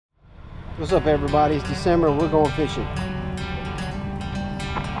What's up, everybody? It's December. We're going fishing.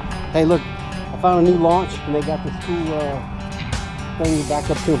 Hey, look, I found a new launch, and they got this cool thing you back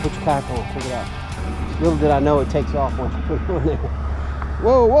up to and put your kayak on. Check it out. Little did I know it takes off once you put it on there.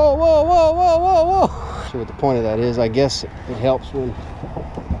 Whoa, whoa, whoa, whoa, whoa, whoa, whoa! Not sure what the point of that is. I guess it helps when the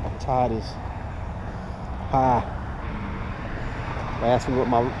tide is high. I asked me what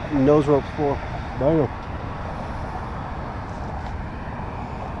my nose rope's for. Bam.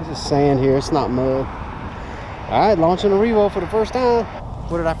 This is sand here, it's not mud. Alright, launching a Revo for the first time.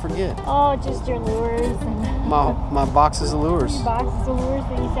 What did I forget? Oh, just your lures. And my boxes of lures. Your boxes of lures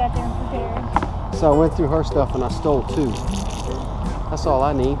that you sat there and prepared. So I went through her stuff and I stole 2. That's all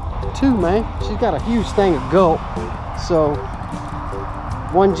I need. 2, man. She's got a huge thing of gulp. So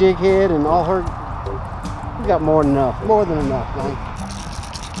 1 jig head and all her, we got more than enough. More than enough, man.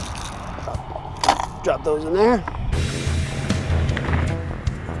 Drop those in there.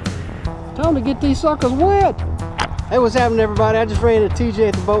 Time to get these suckers wet. Hey, what's happening, everybody? I just ran into TJ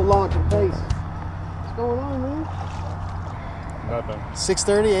at the boat launch in Pace. What's going on, man? Nothing.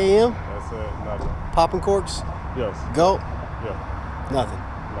 6:30 a.m. That's it. Nothing. Popping corks. Yes. Gulp. Yeah. Nothing.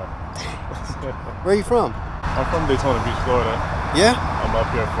 Nothing. Where are you from? I'm from Daytona Beach, Florida. Yeah. I'm up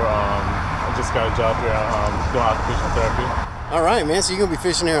here for I just got a job here doing occupational therapy. All right, man. So you're gonna be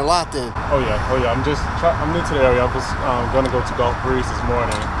fishing here a lot then? Oh yeah. I'm new to the area. I was going to go to Gulf Breeze this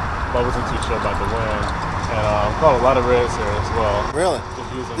morning, but I wasn't too sure about the wind. And caught a lot of reds here as well. Really?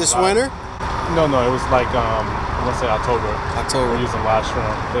 This winter? No, it was like I want to say October. October. We're using live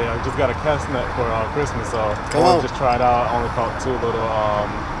shrimp. They just got a cast net for Christmas, so I just tried out. I only caught 2 little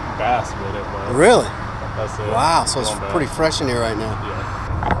bass with it. But really? That's it. Wow. So it's pretty fresh in here right now.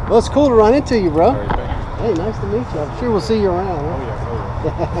 Yeah. Well, it's cool to run into you, bro. All right, thank you. Hey, nice to meet you. I'm sure we'll see you around. Huh? Oh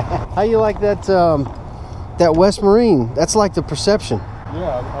yeah. How you like that that West Marine? That's like the Perception.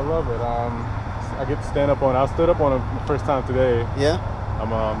 Yeah, I love it. I get to stand up on it. I stood up on it the first time today. Yeah. I'm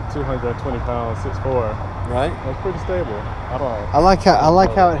 220 pounds, 6'4". Right. That's pretty stable. I like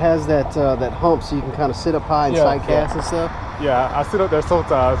how it has that that hump, so you can kind of sit up high and sight cast and stuff. Yeah, I sit up there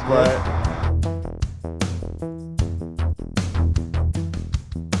sometimes, but. Yeah.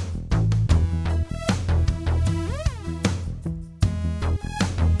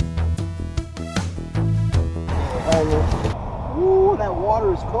 Ooh, that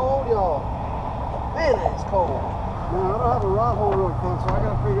water is cold, y'all. Man, that's cold. Now, I don't have a rod holder on front, so I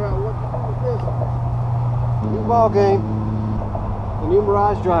gotta figure out what to do with this. New ball game. The new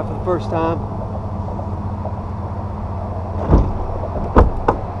Mirage drive for the first time.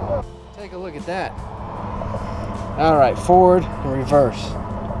 Take a look at that. All right, forward and reverse.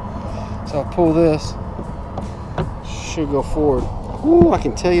 So I'll pull this. Should go forward. Ooh, I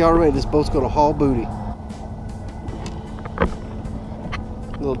can tell you already, this boat's gonna haul booty.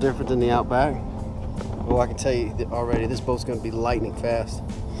 A little different than the Outback. Oh, I can tell you already, this boat's going to be lightning fast.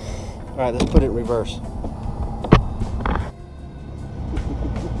 All right, let's put it in reverse.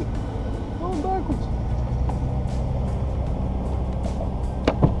 Going backwards.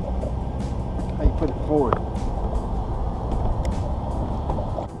 How you put it forward?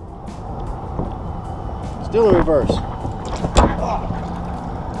 Still in reverse.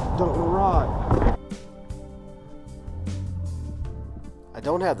 Don't go rod. I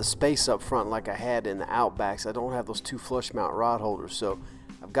don't have the space up front like I had in the Outbacks. I don't have those 2 flush mount rod holders, so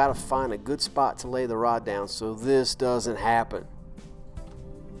I've got to find a good spot to lay the rod down so this doesn't happen.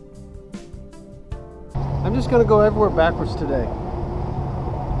 I'm just going to go everywhere backwards today.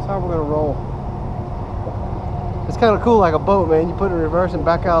 That's how we're going to roll. It's kind of cool like a boat, man. You put it in reverse and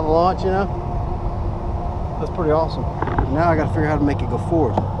back out of the launch, you know? That's pretty awesome. Now I got to figure out how to make it go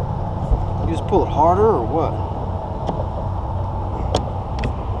forward. You just pull it harder or what?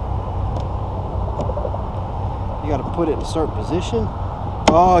 You got to put it in a certain position.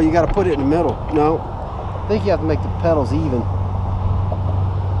 Oh, you got to put it in the middle. No, I think you have to make the pedals even.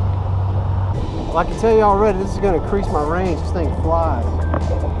 Well, I can tell you already, this is going to increase my range. This thing flies.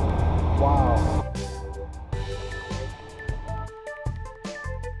 Wow.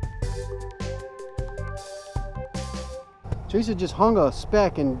 Teresa just hung a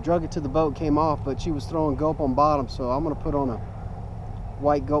speck and drug it to the boat, came off, but she was throwing gulp on bottom, so I'm going to put on a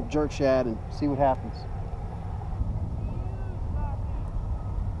white gulp jerk shad and see what happens.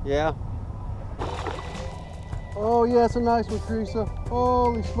 Yeah. Oh yeah, it's a nice one, Teresa.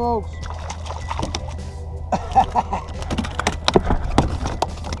 Holy smokes.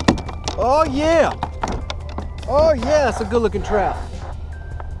 Oh yeah. Oh yeah, that's a good looking trout.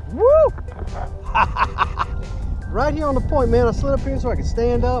 Woo! Right here on the point, man. I slid up here so I could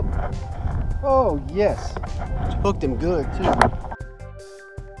stand up. Oh yes. Hooked him good too.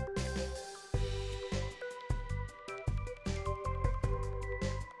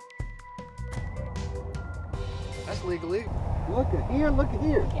 That's legally. Look at here, look at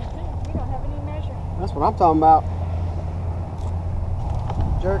here. We don't have any measure. That's what I'm talking about.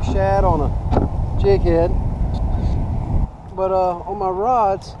 Jerk shad on a jig head. But on my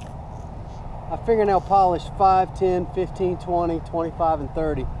rods, I fingernail polished 5, 10, 15, 20, 25, and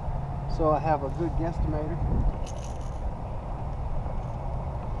 30. So I have a good guesstimator.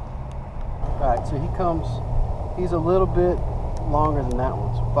 All right, so he comes, he's a little bit longer than that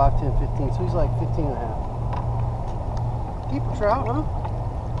one. So 5, 10, 15, so he's like 15 and a half. Keeper trout, huh?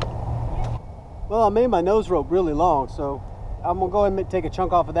 Well, I made my nose rope really long, so I'm gonna go ahead and take a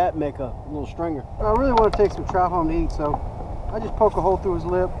chunk off of that and make a little stringer. I really want to take some trout home to eat, so I just poke a hole through his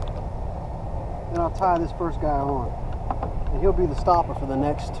lip and I'll tie this first guy on. And he'll be the stopper for the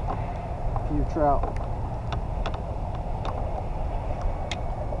next few trout.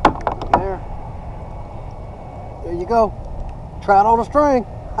 There. There you go. Trout on a string.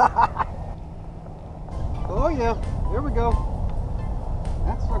 Oh yeah, there we go.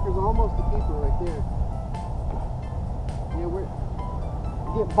 That sucker's almost a keeper right there. Yeah, we're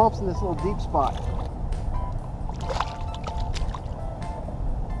getting bumps in this little deep spot.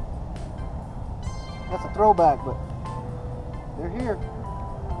 That's a throwback, but they're here.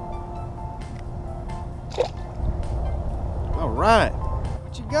 All right.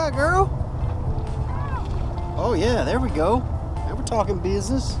 What you got, girl? Oh yeah, there we go. Now we're talking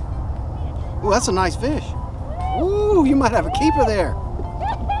business. Ooh, that's a nice fish. Ooh, you might have a keeper there.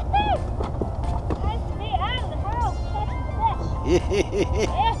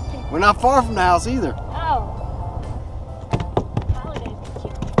 We're not far from the house either. Oh.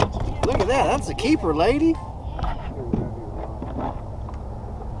 Look at that. That's a keeper, lady.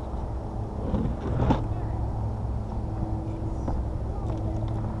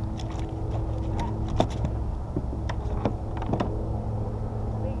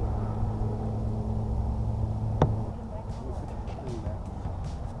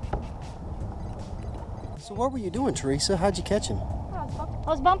 So what were you doing, Teresa? How'd you catch him? I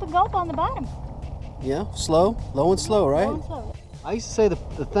was bumping gulp on the bottom. Yeah, slow, low and slow, right? Low and slow. I used to say the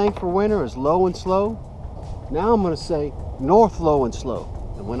thing for winter is low and slow. Now I'm going to say north low and slow.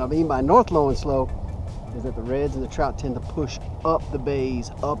 And what I mean by north low and slow is that the reds and the trout tend to push up the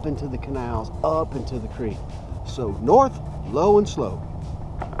bays, up into the canals, up into the creek. So north, low and slow.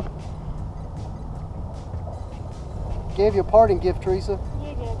 Gave you a parting gift, Teresa.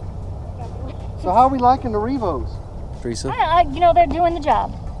 You did. So how are we liking the Revos, Teresa? You know, they're doing the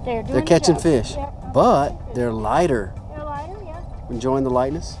job. They're catching the job. fish, but they're lighter. They're lighter, yeah. Enjoying the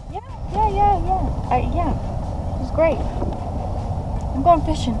lightness? Yeah. Yeah. It was great. I'm going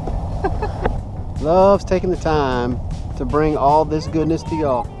fishing. Loves taking the time to bring all this goodness to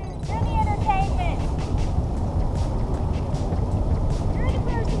y'all. You're the entertainment. You're the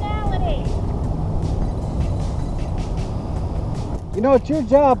personality. You know, it's your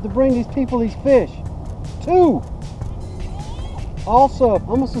job to bring these people these fish. 2. Also, I'm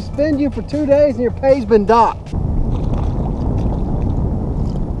gonna suspend you for 2 days and your pay's been docked.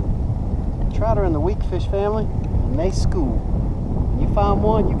 Trout are in the weak fish family and they school. When you find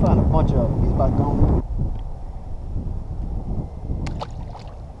one, you find a bunch of them. He's about gone.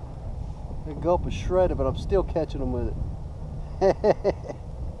 The gulp is shredded, but I'm still catching them with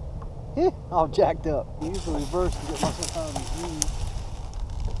it. All jacked up. I use the reverse to get myself out of these weeds.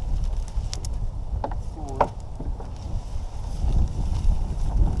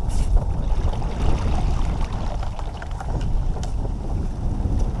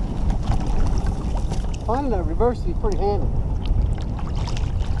 Finding that reverse is pretty handy.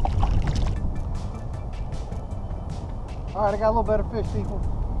 All right, I got a little better fish, people.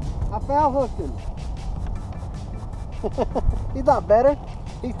 I foul hooked him. He's not better.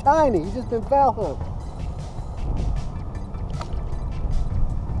 He's tiny. He's just been foul hooked.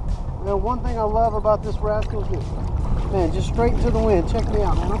 Now, one thing I love about this rascal is this. Man, just straight into the wind. Check me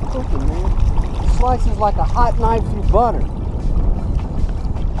out, man. I'm cooking, man. It slices like a hot knife through butter.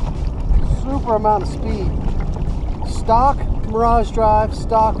 Super amount of speed. Stock Mirage Drive,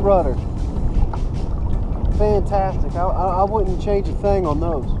 stock rudder. Fantastic. I wouldn't change a thing on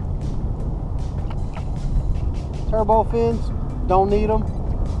those. Turbo fins, don't need them.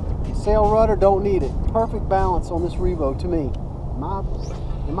 Sail rudder, don't need it. Perfect balance on this Revo to me,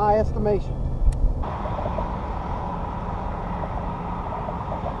 in my estimation.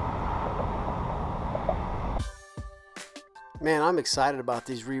 Man, I'm excited about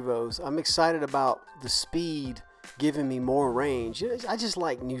these Revos. I'm excited about the speed giving me more range. I just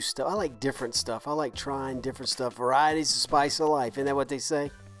like new stuff. I like different stuff. I like trying different stuff. Variety's the spice of life. Isn't that what they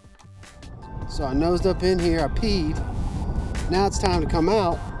say? So I nosed up in here. I peed. Now it's time to come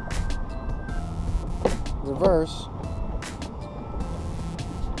out. reverse.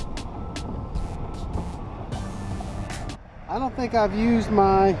 I don't think I've used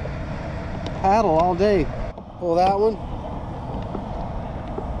my paddle all day. Pull that one.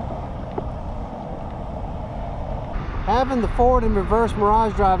 Having the forward and reverse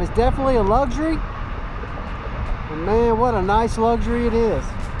Mirage drive is definitely a luxury. And man, what a nice luxury it is.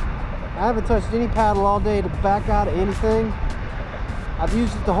 I haven't touched any paddle all day to back out of anything. I've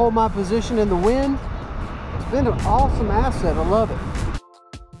used it to hold my position in the wind. It's been an awesome asset. I love it.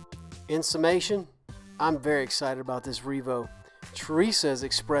 In summation, I'm very excited about this Revo. Teresa has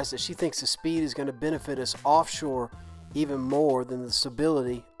expressed that she thinks the speed is going to benefit us offshore even more than the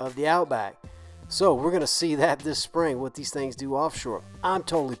stability of the Outback. So we're going to see that this spring, what these things do offshore. I'm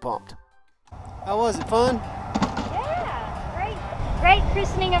totally pumped. How was it? Fun? Yeah, great. Great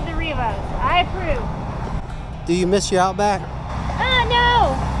christening of the Revos. I approve. Do you miss your Outback?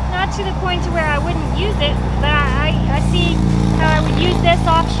 No, not to the point to where I wouldn't use it, but I see how I would use this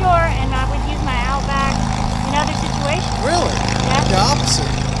offshore and I would use my Outback in other situations. Really? Yeah. The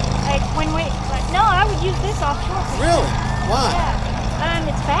opposite. Like when no, I would use this offshore. Really? Why? Yeah.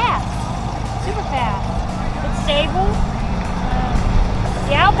 It's fast. Super fast. It's stable.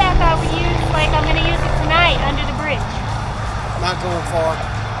 The Outback I would use, like I'm going to use it tonight under the bridge. Not going far.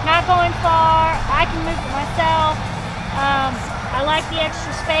 Not going far. I can move it myself. I like the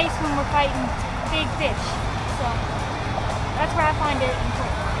extra space when we're fighting big fish. So that's where I find it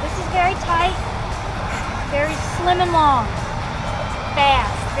important. This is very tight, very slim and long.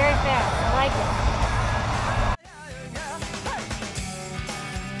 Fast, very fast. I like it.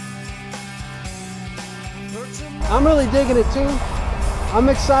 I'm really digging it too. I'm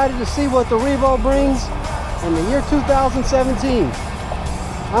excited to see what the Revo brings in the year 2017.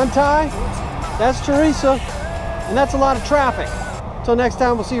 I'm Ty, that's Teresa, and that's a lot of traffic. Until next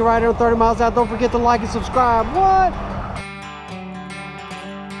time, we'll see you right here on 30 Miles Out. Don't forget to like and subscribe. What?